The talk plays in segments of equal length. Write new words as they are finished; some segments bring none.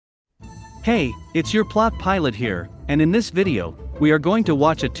Hey, it's your plot pilot here, and in this video, we are going to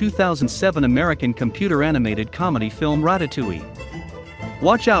watch a 2007 American computer-animated comedy film Ratatouille.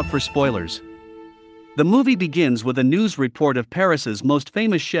 Watch out for spoilers. The movie begins with a news report of Paris's most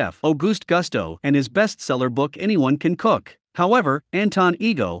famous chef Auguste Gusteau and his bestseller book Anyone Can Cook. However, Anton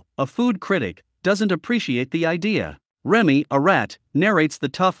Ego, a food critic, doesn't appreciate the idea. Remy, a rat, narrates the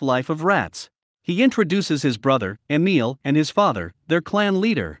tough life of rats. He introduces his brother, Emile, and his father, their clan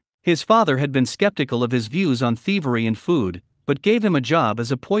leader. His father had been skeptical of his views on thievery and food, but gave him a job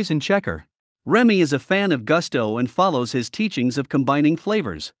as a poison checker. Remy is a fan of Gusteau and follows his teachings of combining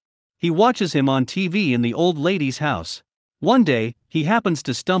flavors. He watches him on TV in the old lady's house. One day, he happens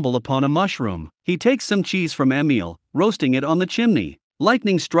to stumble upon a mushroom. He takes some cheese from Emile, roasting it on the chimney.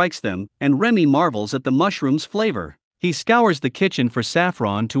 Lightning strikes them, and Remy marvels at the mushroom's flavor. He scours the kitchen for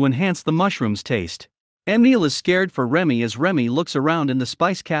saffron to enhance the mushroom's taste. Emile is scared for Remy as Remy looks around in the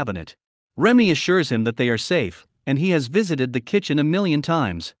spice cabinet. Remy assures him that they are safe, and he has visited the kitchen a million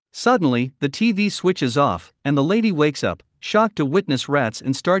times. Suddenly, the TV switches off, and the lady wakes up, shocked to witness rats,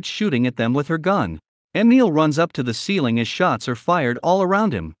 and starts shooting at them with her gun. Emile runs up to the ceiling as shots are fired all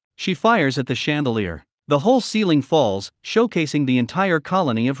around him. She fires at the chandelier. The whole ceiling falls, showcasing the entire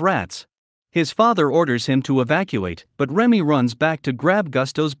colony of rats. His father orders him to evacuate, but Remy runs back to grab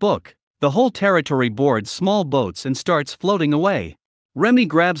Gusteau's book. The whole territory boards small boats and starts floating away. Remy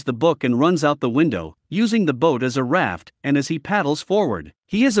grabs the book and runs out the window, using the boat as a raft, and as he paddles forward,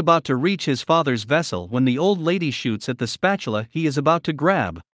 he is about to reach his father's vessel when the old lady shoots at the spatula he is about to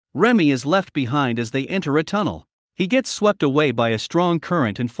grab. Remy is left behind as they enter a tunnel. He gets swept away by a strong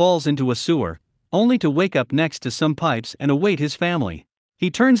current and falls into a sewer, only to wake up next to some pipes and await his family. He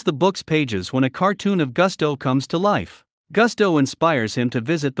turns the book's pages when a cartoon of Gusteau comes to life. Gusteau inspires him to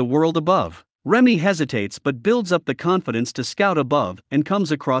visit the world above. Remy hesitates but builds up the confidence to scout above and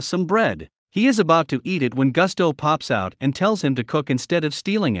comes across some bread. He is about to eat it when Gusteau pops out and tells him to cook instead of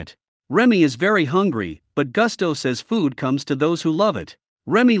stealing it. Remy is very hungry, but Gusteau says food comes to those who love it.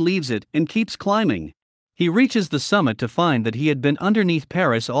 Remy leaves it and keeps climbing. He reaches the summit to find that he had been underneath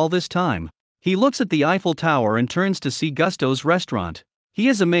Paris all this time. He looks at the Eiffel Tower and turns to see Gusteau's restaurant. He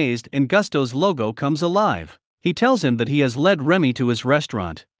is amazed and Gusteau's logo comes alive. He tells him that he has led Remy to his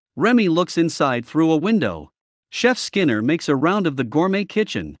restaurant. Remy looks inside through a window. Chef Skinner makes a round of the gourmet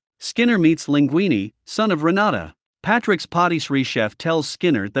kitchen. Skinner meets Linguini, son of Renata. Patrick's patisserie chef tells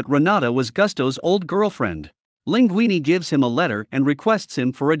Skinner that Renata was Gusteau's old girlfriend. Linguini gives him a letter and requests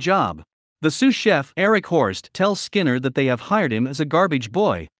him for a job. The sous chef, Eric Horst, tells Skinner that they have hired him as a garbage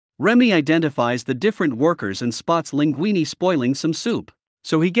boy. Remy identifies the different workers and spots Linguini spoiling some soup.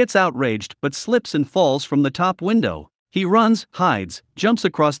 So he gets outraged but slips and falls from the top window. He runs, hides, jumps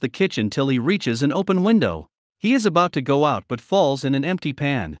across the kitchen till he reaches an open window. He is about to go out but falls in an empty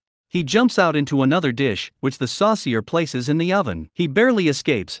pan. He jumps out into another dish, which the saucier places in the oven. He barely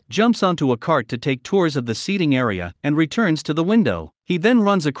escapes, jumps onto a cart to take tours of the seating area, and returns to the window. He then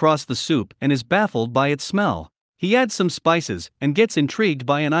runs across the soup and is baffled by its smell. He adds some spices and gets intrigued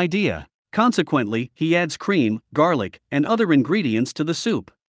by an idea. Consequently, he adds cream, garlic, and other ingredients to the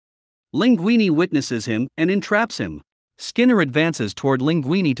soup. Linguini witnesses him and entraps him. Skinner advances toward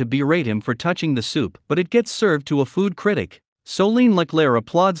Linguini to berate him for touching the soup, but it gets served to a food critic. Solène Leclerc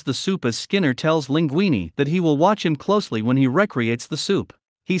applauds the soup as Skinner tells Linguini that he will watch him closely when he recreates the soup.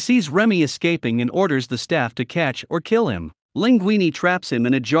 He sees Remy escaping and orders the staff to catch or kill him. Linguini traps him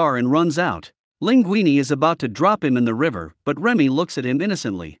in a jar and runs out. Linguini is about to drop him in the river, but Remy looks at him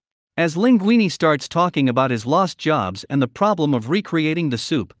innocently. As Linguini starts talking about his lost jobs and the problem of recreating the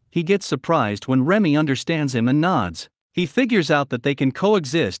soup, he gets surprised when Remy understands him and nods. He figures out that they can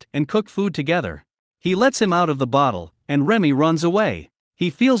coexist and cook food together. He lets him out of the bottle, and Remy runs away. He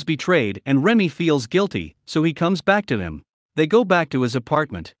feels betrayed and Remy feels guilty, so he comes back to him. They go back to his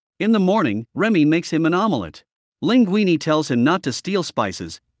apartment. In the morning, Remy makes him an omelette. Linguini tells him not to steal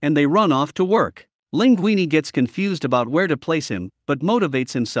spices, and they run off to work. Linguini gets confused about where to place him, but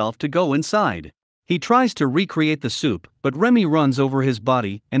motivates himself to go inside. He tries to recreate the soup, but Remy runs over his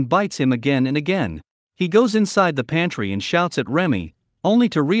body and bites him again and again. He goes inside the pantry and shouts at Remy, only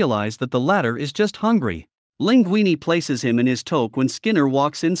to realize that the latter is just hungry. Linguini places him in his toque when Skinner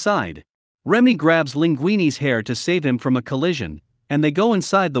walks inside. Remy grabs Linguini's hair to save him from a collision, and they go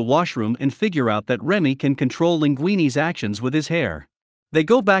inside the washroom and figure out that Remy can control Linguini's actions with his hair. They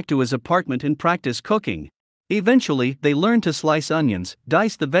go back to his apartment and practice cooking. Eventually, they learn to slice onions,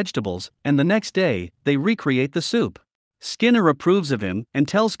 dice the vegetables, and the next day, they recreate the soup. Skinner approves of him and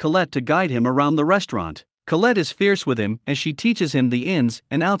tells Colette to guide him around the restaurant. Colette is fierce with him as she teaches him the ins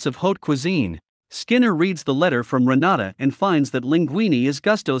and outs of haute cuisine. Skinner reads the letter from Renata and finds that Linguini is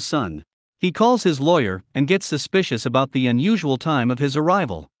Gusteau's son. He calls his lawyer and gets suspicious about the unusual time of his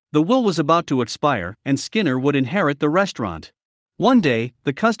arrival. The will was about to expire and Skinner would inherit the restaurant. One day,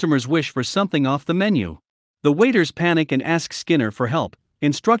 the customers wish for something off the menu. The waiters panic and ask Skinner for help,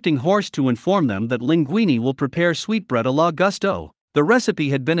 instructing Horst to inform them that Linguini will prepare sweetbread à la Gusto. The recipe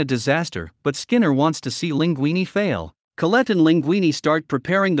had been a disaster, but Skinner wants to see Linguini fail. Colette and Linguini start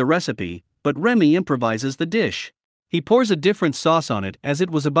preparing the recipe, but Remy improvises the dish. He pours a different sauce on it as it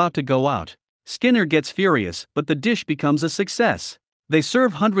was about to go out. Skinner gets furious, but the dish becomes a success. They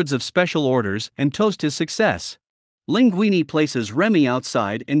serve hundreds of special orders and toast his success. Linguini places Remy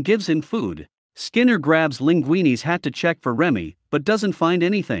outside and gives him food. Skinner grabs Linguini's hat to check for Remy, but doesn't find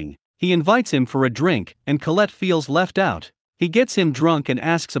anything. He invites him for a drink, and Colette feels left out. He gets him drunk and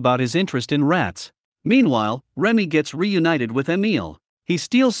asks about his interest in rats. Meanwhile, Remy gets reunited with Emile. He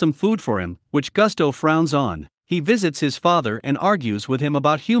steals some food for him, which Gusto frowns on. He visits his father and argues with him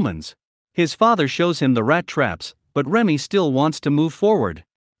about humans. His father shows him the rat traps, but Remy still wants to move forward.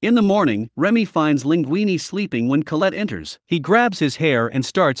 In the morning, Remy finds Linguini sleeping when Colette enters. He grabs his hair and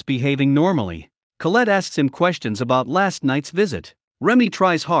starts behaving normally. Colette asks him questions about last night's visit. Remy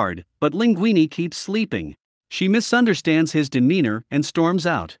tries hard, but Linguini keeps sleeping. She misunderstands his demeanor and storms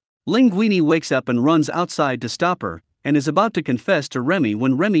out. Linguini wakes up and runs outside to stop her, and is about to confess to Remy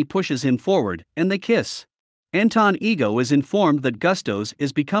when Remy pushes him forward, and they kiss. Anton Ego is informed that Gusto's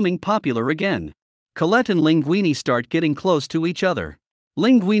is becoming popular again. Colette and Linguini start getting close to each other.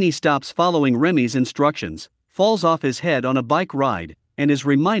 Linguini stops following Remy's instructions, falls off his head on a bike ride, and is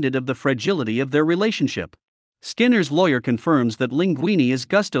reminded of the fragility of their relationship. Skinner's lawyer confirms that Linguini is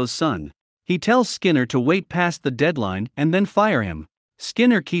Gusto's son. He tells Skinner to wait past the deadline and then fire him.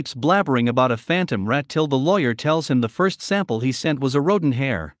 Skinner keeps blabbering about a phantom rat till the lawyer tells him the first sample he sent was a rodent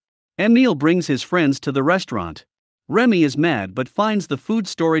hair. Emile brings his friends to the restaurant. Remy is mad but finds the food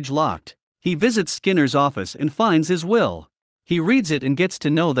storage locked. He visits Skinner's office and finds his will. He reads it and gets to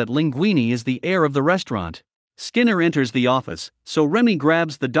know that Linguini is the heir of the restaurant. Skinner enters the office, so Remy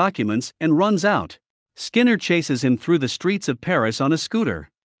grabs the documents and runs out. Skinner chases him through the streets of Paris on a scooter.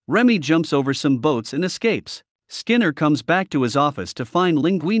 Remy jumps over some boats and escapes. Skinner comes back to his office to find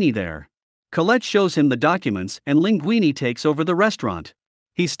Linguini there. Colette shows him the documents and Linguini takes over the restaurant.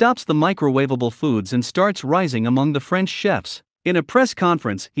 He stops the microwavable foods and starts rising among the French chefs. In a press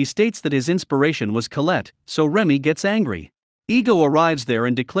conference, he states that his inspiration was Colette, so Remy gets angry. Ego arrives there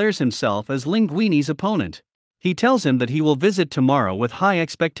and declares himself as Linguini's opponent. He tells him that he will visit tomorrow with high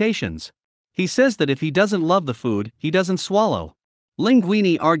expectations. He says that if he doesn't love the food, he doesn't swallow.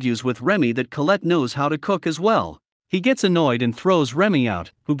 Linguini argues with Remy that Colette knows how to cook as well. He gets annoyed and throws Remy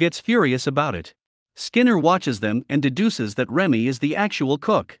out, who gets furious about it. Skinner watches them and deduces that Remy is the actual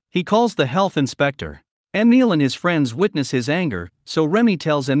cook. He calls the health inspector. Emile and his friends witness his anger, so Remy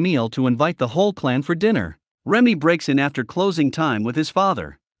tells Emile to invite the whole clan for dinner. Remy breaks in after closing time with his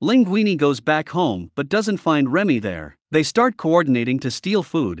father. Linguini goes back home but doesn't find Remy there. They start coordinating to steal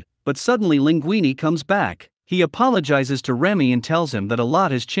food, but suddenly Linguini comes back. He apologizes to Remy and tells him that a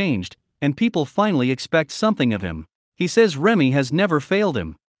lot has changed, and people finally expect something of him. He says Remy has never failed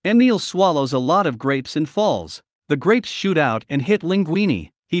him. Emile swallows a lot of grapes and falls. The grapes shoot out and hit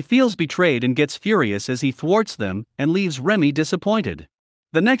Linguini. He feels betrayed and gets furious as he thwarts them and leaves Remy disappointed.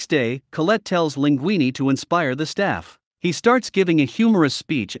 The next day, Colette tells Linguini to inspire the staff. He starts giving a humorous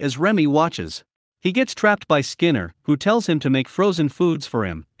speech as Remy watches. He gets trapped by Skinner, who tells him to make frozen foods for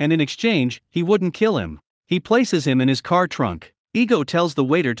him, and in exchange, he wouldn't kill him. He places him in his car trunk. Ego tells the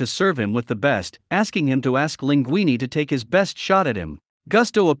waiter to serve him with the best, asking him to ask Linguini to take his best shot at him.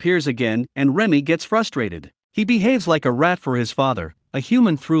 Gusto appears again, and Remy gets frustrated. He behaves like a rat for his father, a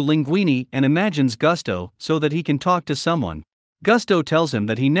human through Linguini, and imagines Gusto so that he can talk to someone. Gusto tells him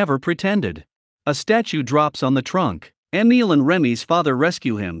that he never pretended. A statue drops on the trunk. Emile and Remy's father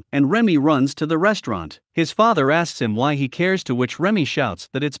rescue him, and Remy runs to the restaurant. His father asks him why he cares, to which Remy shouts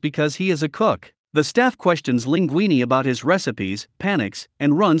that it's because he is a cook. The staff questions Linguini about his recipes, panics,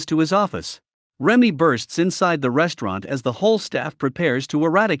 and runs to his office. Remy bursts inside the restaurant as the whole staff prepares to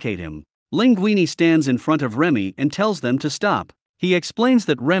eradicate him. Linguini stands in front of Remy and tells them to stop. He explains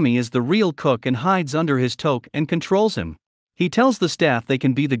that Remy is the real cook and hides under his toque and controls him. He tells the staff they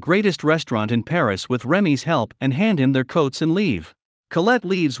can be the greatest restaurant in Paris with Remy's help and hand him their coats and leave. Colette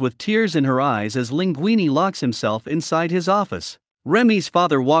leaves with tears in her eyes as Linguini locks himself inside his office. Remy's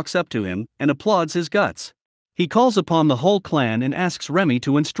father walks up to him and applauds his guts. He calls upon the whole clan and asks Remy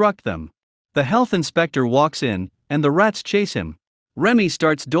to instruct them. The health inspector walks in, and the rats chase him. Remy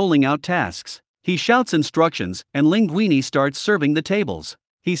starts doling out tasks. He shouts instructions, and Linguini starts serving the tables.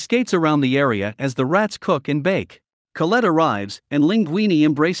 He skates around the area as the rats cook and bake. Colette arrives, and Linguini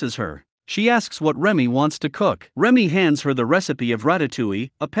embraces her. She asks what Remy wants to cook. Remy hands her the recipe of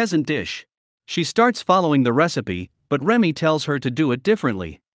ratatouille, a peasant dish. She starts following the recipe, but Remy tells her to do it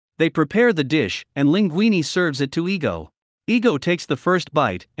differently. They prepare the dish, and Linguini serves it to Ego. Ego takes the first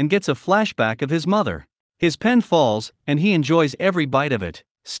bite and gets a flashback of his mother. His pen falls, and he enjoys every bite of it.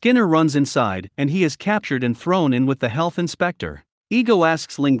 Skinner runs inside, and he is captured and thrown in with the health inspector. Ego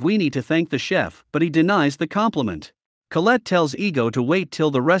asks Linguini to thank the chef, but he denies the compliment. Colette tells Ego to wait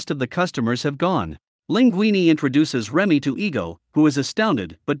till the rest of the customers have gone. Linguini introduces Remy to Ego, who is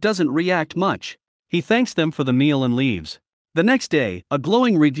astounded but doesn't react much. He thanks them for the meal and leaves. The next day, a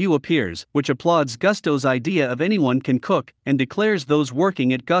glowing review appears, which applauds Gusteau's idea of anyone can cook and declares those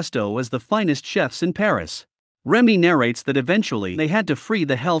working at Gusteau as the finest chefs in Paris. Remy narrates that eventually they had to free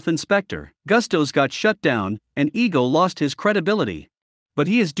the health inspector. Gusteau's got shut down, and Ego lost his credibility. But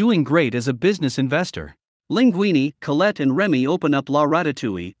he is doing great as a business investor. Linguini, Colette and Remy open up La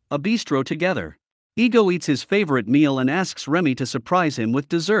Ratatouille, a bistro together. Ego eats his favorite meal and asks Remy to surprise him with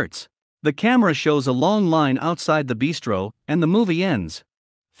desserts. The camera shows a long line outside the bistro, and the movie ends.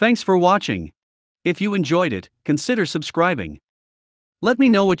 Thanks for watching. If you enjoyed it, consider subscribing. Let me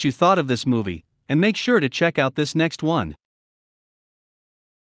know what you thought of this movie, and make sure to check out this next one.